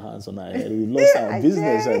put our hands on our head. We lost our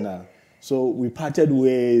business. And so we parted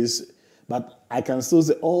ways. But I can still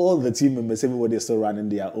say all the team members, everybody is still running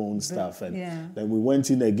their own stuff. And then we went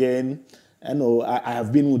in again. I know I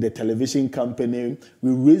have been with the television company.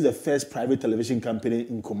 We raised the first private television company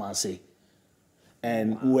in Kumasi.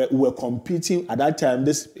 And we were competing. At that time,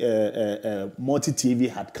 this multi-TV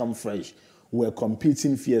had come fresh. We were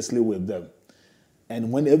competing fiercely with them. And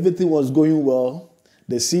when everything was going well,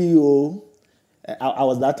 the CEO, I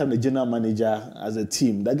was that time the general manager as a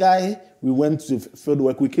team. The guy, we went to field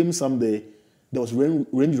work. We came someday. There was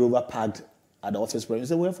Range Rover parked at the office. He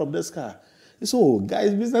said, "Where from this car?" He said, "Oh,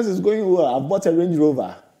 guys, business is going well. I've bought a Range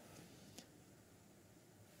Rover."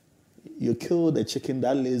 You kill the chicken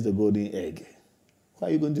that lays the golden egg. Why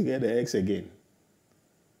are you going to get the eggs again?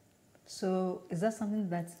 So is that something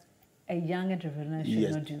that a young entrepreneur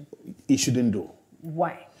should not do? He shouldn't do.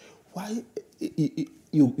 Why? Why?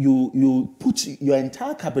 You put your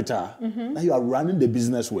entire capital that you are running the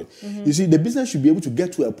business with. You see, the business should be able to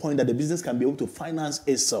get to a point that the business can be able to finance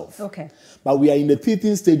itself. Okay. But we are in the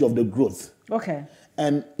teething stage of the growth. Okay.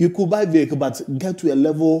 And you could buy vehicle, but get to a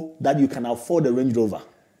level that you can afford the Range Rover.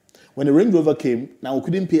 When the Range Rover came, now we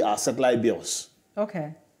couldn't pay our satellite bills.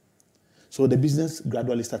 Okay. So the business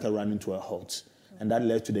gradually started running to a halt. And that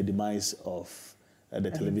led to the demise of the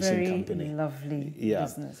television company. Very lovely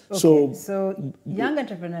business. Okay. So young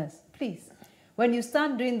entrepreneurs, please, when you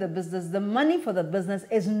start doing the business, the money for the business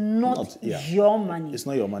is not your money. It's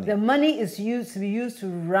not your money. The money is to be used to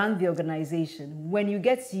run the organization. When you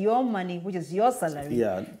get your money, which is your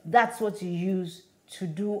salary, that's what you use to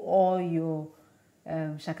do all your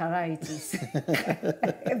shakaraitis.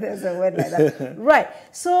 If there's a word like that. Right.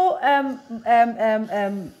 So,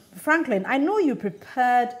 Franklin, I know you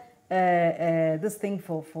prepared this thing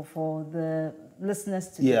for the listeners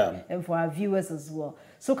today and for our viewers as well.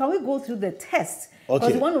 So can we go through the test?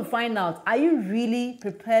 Because we want to find out, are you really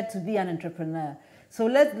prepared to be an entrepreneur? So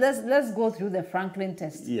let's go through the Franklin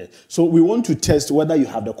test. Yeah. So we want to test whether you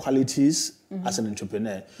have the qualities as an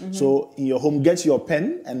entrepreneur. So in your home, get your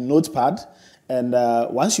pen and notepad. And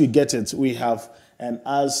once you get it, we have, and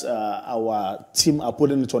as our team are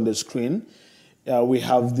putting it on the screen, we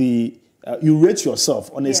have the, you rate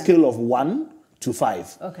yourself on a scale of 1 to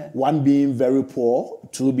 5. Okay. 1 being very poor,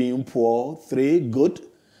 2 being poor, 3 good,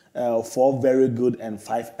 4 very good, and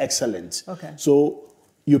 5 excellent. Okay. So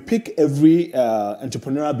you pick every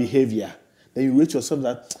entrepreneurial behavior, then you rate yourself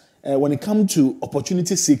that when it comes to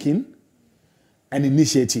opportunity seeking and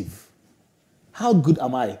initiative, how good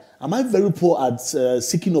am I? Am I very poor at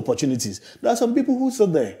seeking opportunities? There are some people who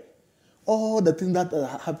sit there, all the things that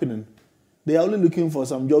are happening, they are only looking for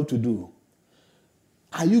some job to do.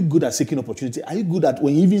 Are you good at seeking opportunity? Are you good at,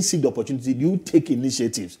 when you even seek the opportunity, do you take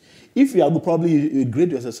initiatives? If you are good, probably you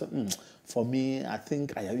grade yourself, for me, I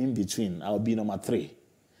think I am in between. I'll be number 3.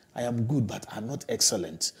 I am good, but I'm not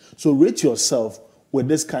excellent. So rate yourself with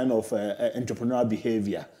this kind of entrepreneurial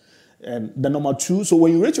behavior. And the number 2, so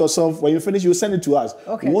when you rate yourself, when you finish, you send it to us.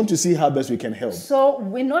 Okay. We want to see how best we can help. So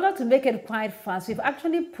in order to make it quite fast, we've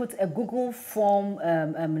actually put a Google form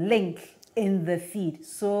link in the feed.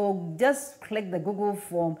 So just click the Google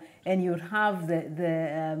form and you have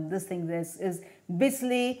this thing. This is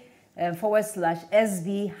bit.ly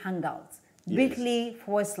 /SB Hangout. Yes. bit.ly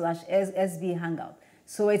 /SB Hangout.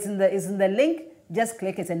 So it's in the link. Just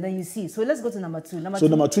click it and then you see. So let's go to number 2.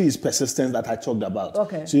 Number 2 is persistence that I talked about.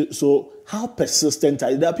 Okay. So how persistent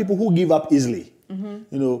are you? There are people who give up easily. You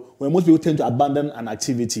know, when most people tend to abandon an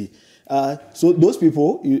activity. So those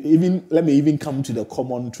people, let me even come to the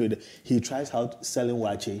common trader. He tries out selling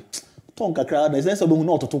wache.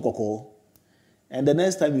 And the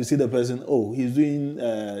next time you see the person, oh, he's doing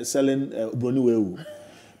selling broniwewu.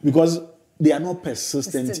 Because they are not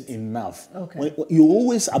persistent enough. Okay. When you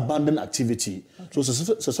always abandon activity. Okay.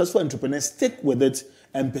 So successful entrepreneurs stick with it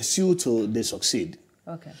and pursue till they succeed.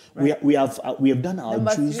 Okay. Right. We have done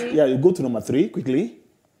our choose. Yeah, you go to number 3 quickly.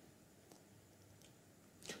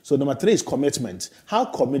 So number 3 is commitment. How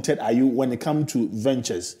committed are you when it comes to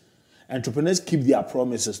ventures? Entrepreneurs keep their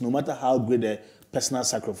promises, no matter how great the personal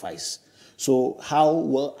sacrifice. So how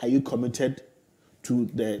well are you committed to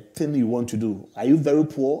the thing you want to do? Are you very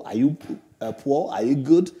poor? Are you poor? Are you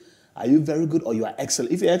good? Are you very good? Or you are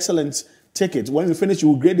excellent? If you're excellent, take it. When we finish, you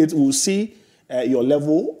will grade it. We'll see your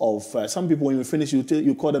level of. Some people, when you finish,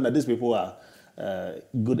 you call them that these people are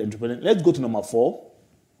good entrepreneurs. Let's go to number 4.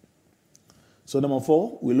 So number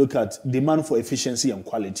 4, we look at demand for efficiency and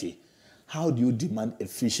quality. How do you demand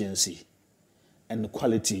efficiency and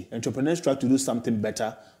quality? Entrepreneurs try to do something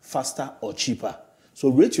better, faster, or cheaper. So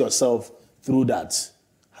rate yourself through that.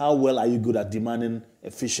 How well are you good at demanding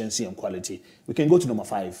efficiency and quality? We can go to number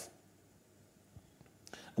 5.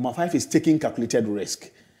 Number 5 is taking calculated risk.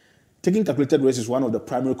 Taking calculated risk is one of the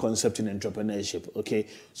primary concepts in entrepreneurship, okay?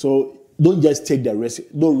 So don't just take the risk.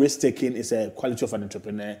 No, risk taking is a quality of an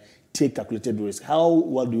entrepreneur. Take calculated risk. How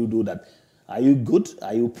well do you do that? Are you good?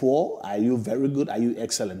 Are you poor? Are you very good? Are you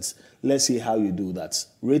excellent? Let's see how you do that.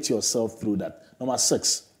 Rate yourself through that. Number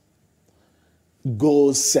 6.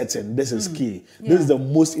 Goal setting. This is key. Yeah. This is the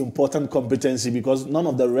most important competency because none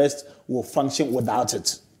of the rest will function without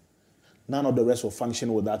it. None of the rest will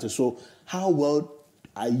function without it. So how well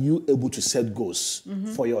are you able to set goals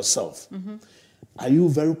for yourself? Are you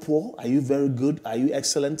very poor? Are you very good? Are you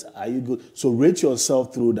excellent? Are you good? So rate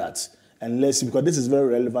yourself through that. And let's see, because this is very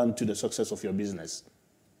relevant to the success of your business.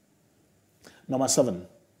 Number 7.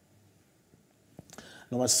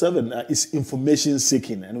 Number 7 is information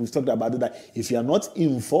seeking. And we've talked about it that if you are not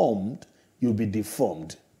informed, you'll be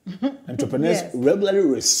deformed. Entrepreneurs regularly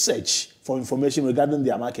research for information regarding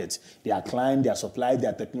their market, their client, their supply,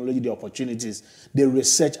 their technology, their opportunities. They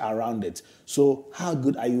research around it. So how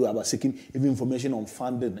good are you about seeking even information on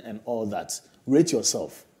funding and all that? Rate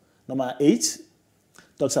yourself. Number 8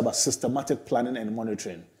 talks about systematic planning and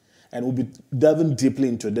monitoring. And we'll be delving deeply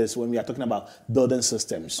into this when we are talking about building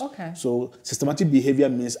systems. Okay. So systematic behavior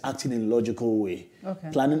means acting in a logical way. Okay.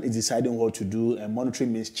 Planning is deciding what to do, and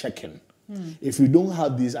monitoring means checking. If you don't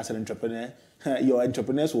have this as an entrepreneur, your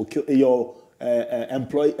entrepreneurs will kill your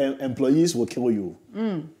employees will kill you.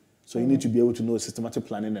 So you need to be able to know systematic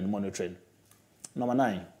planning and monitoring. Number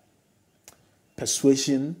 9,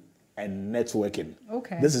 persuasion and networking.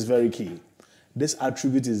 Okay. This is very key. This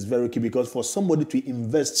attribute is very key because for somebody to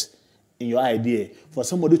invest in your idea, for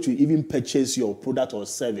somebody to even purchase your product or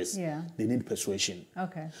service, they need persuasion.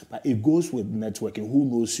 Okay. But it goes with networking. Who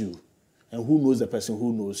knows you? And who knows the person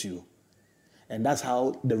who knows you? And that's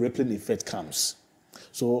how the rippling effect comes.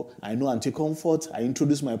 So I know Auntie Comfort, I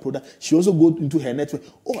introduce my product. She also goes into her network.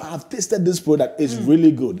 Oh, I've tasted this product. It's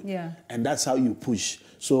really good. Yeah. And that's how you push.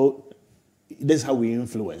 So this is how we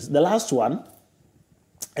influence. The last one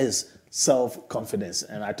is self-confidence.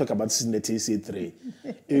 And I talk about this in the TC3.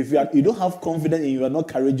 If you don't have confidence and you are not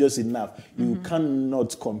courageous enough, you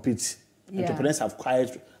cannot compete. Entrepreneurs have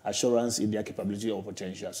quiet assurance in their capability or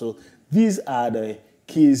potential. So these are the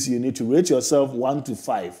keys you need to rate yourself 1 to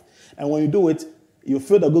 5. And when you do it, you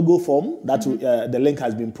fill the Google form that the link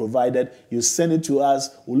has been provided. You send it to us.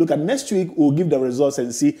 We'll look at next week. We'll give the results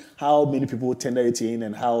and see how many people tender it in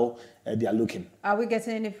and how they are looking. Are we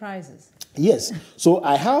getting any prizes? Yes. So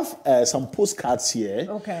I have some postcards here.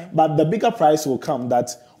 Okay. But the bigger prize will come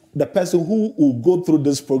that the person who will go through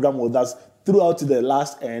this program with us throughout to the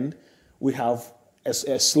last end, we have a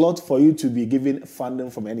slot for you to be given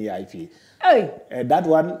funding from NEIP. Hey. And that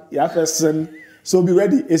one, your person. So be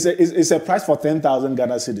ready. It's a prize for 10,000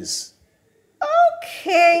 Ghana cedis.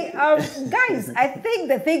 Okay, guys, I think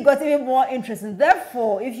the thing got even more interesting.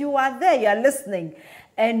 Therefore, if you are there, you are listening,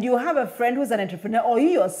 and you have a friend who's an entrepreneur, or you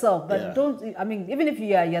yourself, but don't, I mean, even if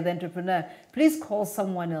you're the entrepreneur, please call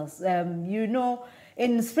someone else. You know,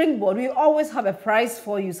 in Springboard, we always have a prize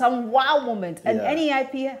for you, some wow moment. And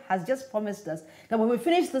NEIP has just promised us that when we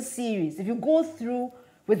finish the series, if you go through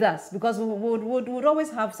with us, because we would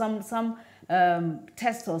always have some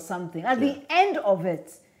test or something, at the end of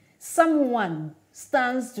it, someone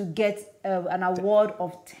stands to get an award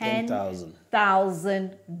of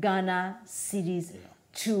 10,000 Ghana cedis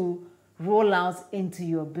to roll out into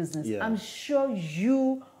your business. I'm sure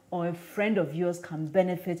you or a friend of yours can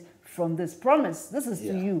benefit from this. Promise, this is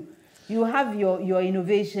to you. You have your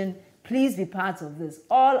innovation. Please be part of this.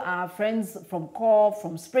 All our friends from Core,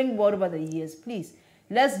 from Springboard over the years, please,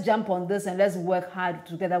 let's jump on this and let's work hard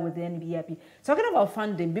together with the NEIP. Talking about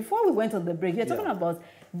funding, before we went on the break, we are talking about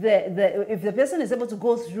if the person is able to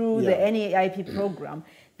go through the NEIP program,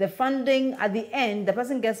 the funding at the end, the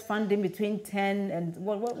person gets funding between 10 and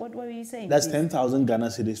what were you saying? That's 10,000 Ghana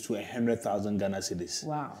cedis to 100,000 Ghana cedis.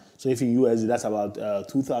 Wow. So if in USD, that's about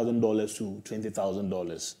 $2,000 to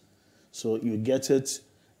 $20,000. So you get it,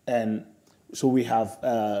 and so we have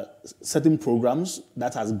certain programs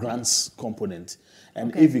that has grants component.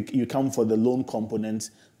 And if you come for the loan component,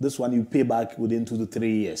 this one you pay back within 2 to 3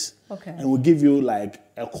 years. And we'll give you like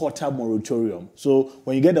a quarter moratorium. So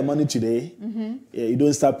when you get the money today, you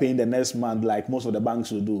don't start paying the next month like most of the banks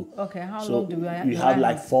will do. How long do we have? You have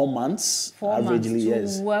like 4 months, averagely,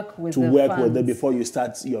 to work with it before you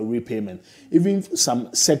start your repayment. Even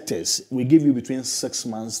some sectors, we give you between 6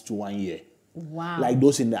 months to 1 year. Wow. Like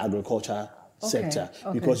those in the agriculture sector,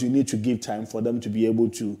 because you need to give time for them to be able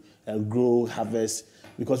to grow, harvest,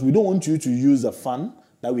 because we don't want you to use the fund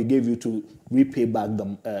that we gave you to repay back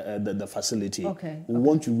the facility. We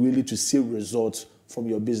want you really to see results from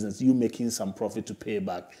your business, you making some profit to pay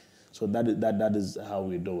back. So that is how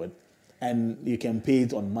we do it. And you can pay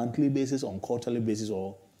it on monthly basis, on quarterly basis,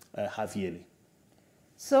 or half yearly.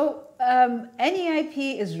 So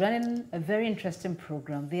NEIP is running a very interesting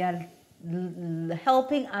program. They are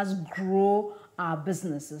helping us grow our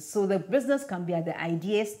businesses. So the business can be at the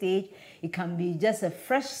idea stage, it can be just a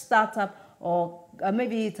fresh startup, or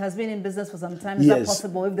maybe it has been in business for some time. Is that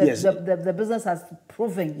possible? If the business has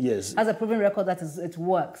proven, has a proven record that it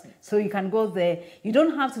works. So you can go there. You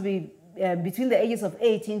don't have to be between the ages of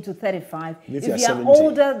 18 to 35. If you are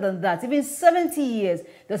older than that, even 70 years,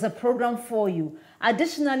 there's a program for you.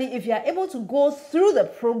 Additionally, if you are able to go through the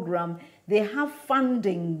program, they have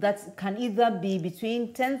funding that can either be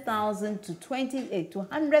between 10,000 to 28 to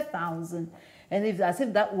 100,000. And if that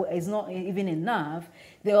is not even enough,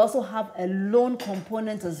 they also have a loan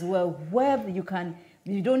component as well, where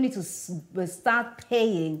you don't need to start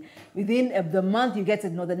paying within the month you get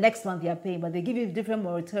it, the next month you are paying, but they give you different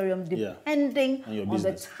moratorium depending on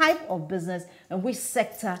the type of business and which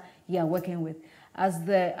sector you are working with. As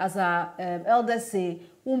our elders say,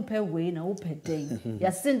 you're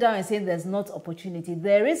sitting down and saying there's not opportunity.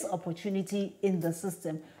 There is opportunity in the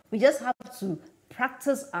system. We just have to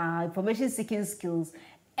practice our information seeking skills,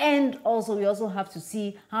 and we also have to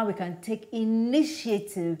see how we can take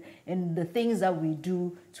initiative in the things that we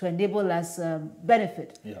do to enable us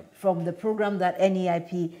benefit from the program that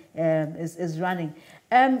NEIP is running.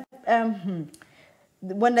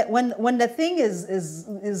 When the thing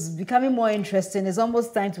is becoming more interesting, it's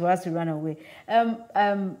almost time for us to run away.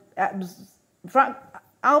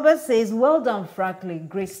 Albert says, "Well done, Franklin.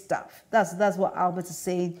 Great stuff." That's what Albert is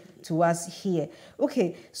saying to us here.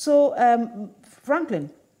 Okay, so Franklin,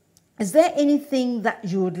 is there anything that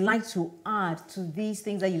you would like to add to these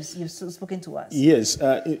things that you've spoken to us? Yes,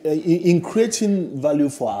 in creating value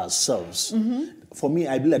for ourselves. For me,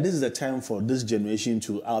 I believe this is the time for this generation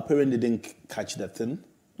our parents didn't catch that thing,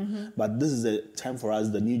 but this is the time for us,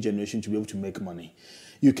 the new generation, to be able to make money.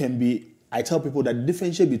 I tell people that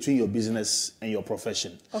differentiate between your business and your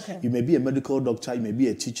profession. You may be a medical doctor, you may be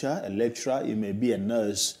a teacher, a lecturer, you may be a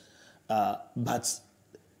nurse, but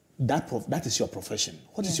that is your profession.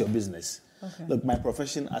 What is your business? Look, my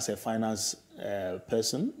profession as a finance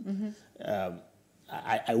person,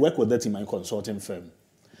 I work with that in my consulting firm,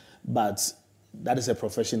 but that is a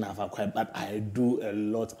profession I've acquired, but I do a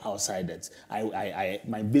lot outside it.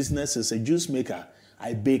 My business is a juice maker.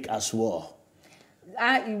 I bake as well.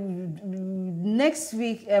 Next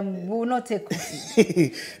week, we will not take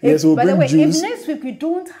coffee. Yes, we'll bring juice. If next week we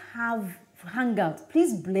don't have hangout,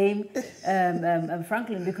 please blame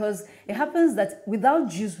Franklin, because it happens that without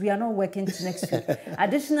juice, we are not working next week.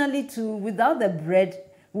 Additionally, without the bread,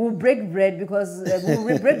 We'll break bread because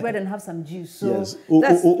we'll break bread and have some juice. So yes,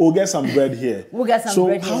 we'll get some bread here. We'll get some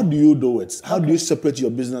bread here. So how do you do it? How do you separate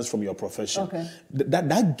your business from your profession? Okay.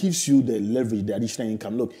 That gives you the leverage, the additional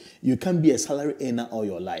income. Look, you can be a salary earner all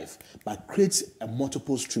your life, but create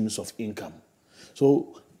multiple streams of income.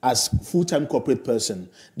 So as full-time corporate person,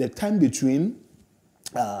 the time between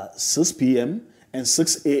 6 p.m. and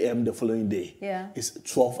 6 a.m. the following day is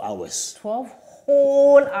 12 hours. 12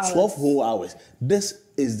 whole hours. 12 whole hours. This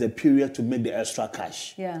is the period to make the extra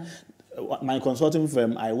cash. Yeah. My consulting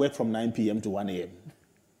firm, I work from 9 p.m. to 1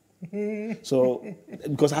 a.m. So,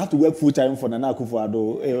 because I have to work full-time for Nana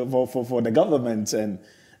Akufo-Addo, for the government, and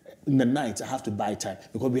in the night I have to buy time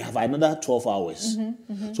because we have another 12 hours.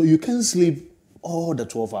 So you can't sleep all the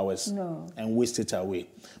 12 hours and waste it away.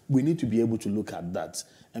 We need to be able to look at that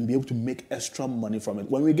and be able to make extra money from it.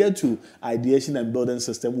 When we get to ideation and building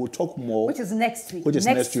system, we'll talk more. Which is next week.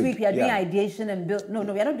 Next week we are doing ideation and build. No,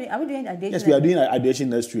 we are not doing. Are we doing ideation? Yes, we are doing ideation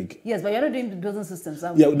next week. Yes, but you're not doing building systems,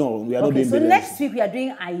 are we? Yeah, no, we are not doing. So next week we are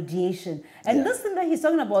doing ideation, and this thing that he's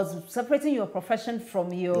talking about, separating your profession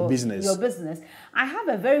from your business. I have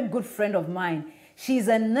a very good friend of mine. She's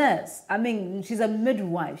a nurse. I mean, she's a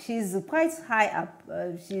midwife. She's quite high up.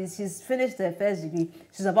 She's finished her first degree.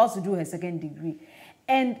 She's about to do her second degree.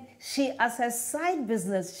 And she, as her side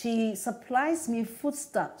business, she supplies me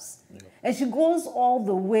foodstuffs. Yeah. And she goes all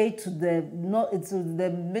the way to the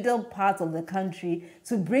middle part of the country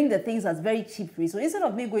to bring the things at very cheap rates. So instead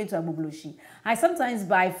of me going to Abubloshi, I sometimes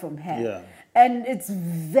buy from her. Yeah. And it's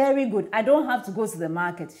very good. I don't have to go to the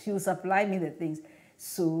market. She will supply me the things.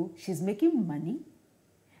 So she's making money.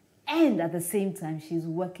 And at the same time, she's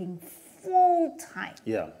working full time.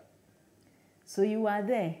 Yeah. So you are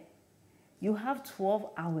there. You have 12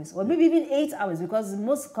 hours, or maybe even 8 hours, because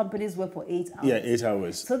most companies work for 8 hours. Yeah, 8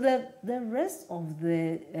 hours. So the rest of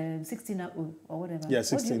the 16 hours or whatever. Yeah,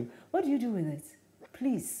 16. What do you do with it?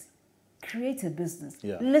 Please create a business.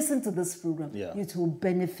 Yeah. Listen to this program. Yeah. It will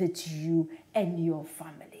benefit you and your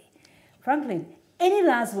family. Franklin, any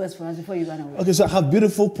last words for us before you run away? Okay, so I have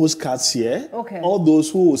beautiful postcards here. Okay. All those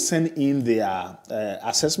who will send in their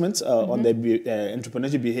assessments on the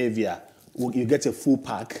entrepreneurship behavior, you get a full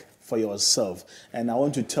pack for yourself. And I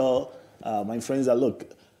want to tell my friends that, look,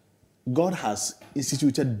 God has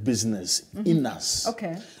instituted business in us.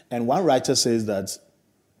 Okay. And one writer says that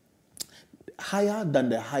higher than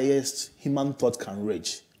the highest human thought can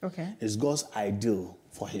reach is God's ideal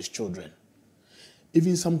for his children.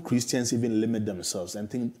 Even some Christians even limit themselves and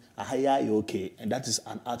think, higher, you're okay. And that is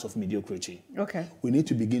an art of mediocrity. Okay. We need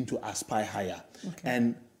to begin to aspire higher. Okay.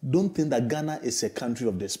 And don't think that Ghana is a country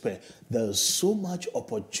of despair. There's so much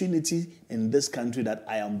opportunity in this country that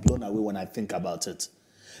I am blown away when I think about it.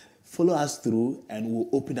 Follow us through and we'll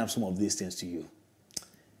open up some of these things to you.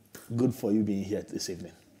 Good for you being here this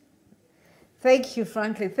evening. Thank you,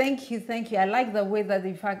 Franklin. Thank you. I like the way that,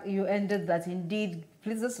 in fact, you ended that. Indeed,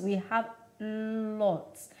 please, we have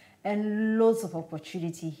lots and loads of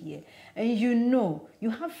opportunity here. And you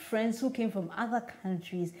have friends who came from other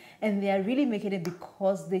countries and they are really making it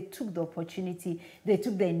because they took the opportunity, they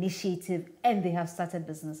took the initiative, and they have started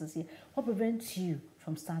businesses here. What prevents you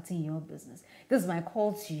from starting your business? This is my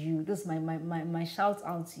call to you. This is my shout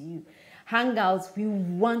out to you. Hangouts, we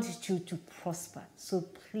want you to prosper. So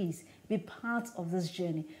please be part of this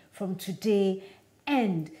journey from today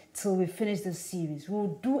and till we finish this series.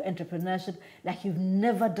 We'll do entrepreneurship like you've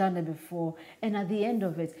never done it before. And at the end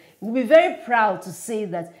of it, we'll be very proud to say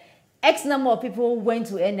that X number of people went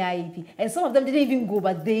to NIEP, and some of them didn't even go,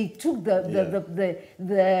 but they took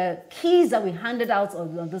the keys that we handed out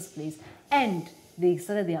on this place, and they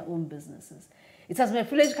started their own businesses. It has been a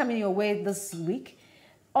privilege coming your way this week.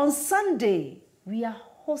 On Sunday, we are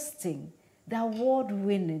hosting the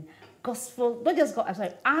award-winning Gospel, not just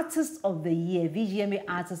Artist of the Year, VGMA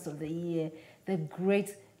Artist of the Year, the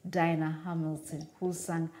great Diana Hamilton, who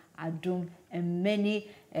sang Adum and many,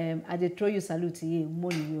 I did throw you salute to you,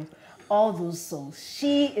 Money, all those songs.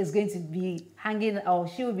 She is going to be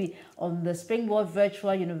she will be on the Springboard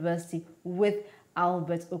Virtual University with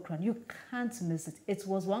Albert Okran. You can't miss it. It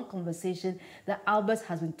was one conversation that Albert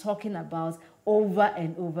has been talking about over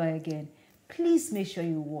and over again. Please make sure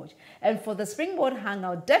you watch. And for the Springboard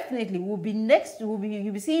Hangout, definitely you'll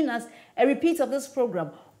be seeing us a repeat of this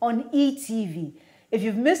program on eTV. If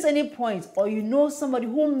you've missed any point or you know somebody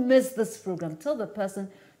who missed this program, tell the person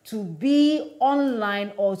to be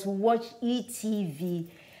online or to watch eTV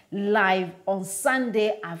live on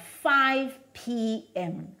Sunday at 5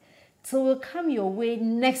 p.m. So we'll come your way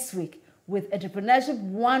next week with Entrepreneurship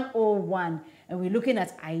 101, and we're looking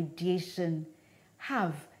at ideation.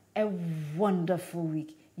 Have a wonderful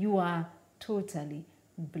week. You are totally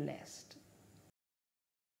blessed.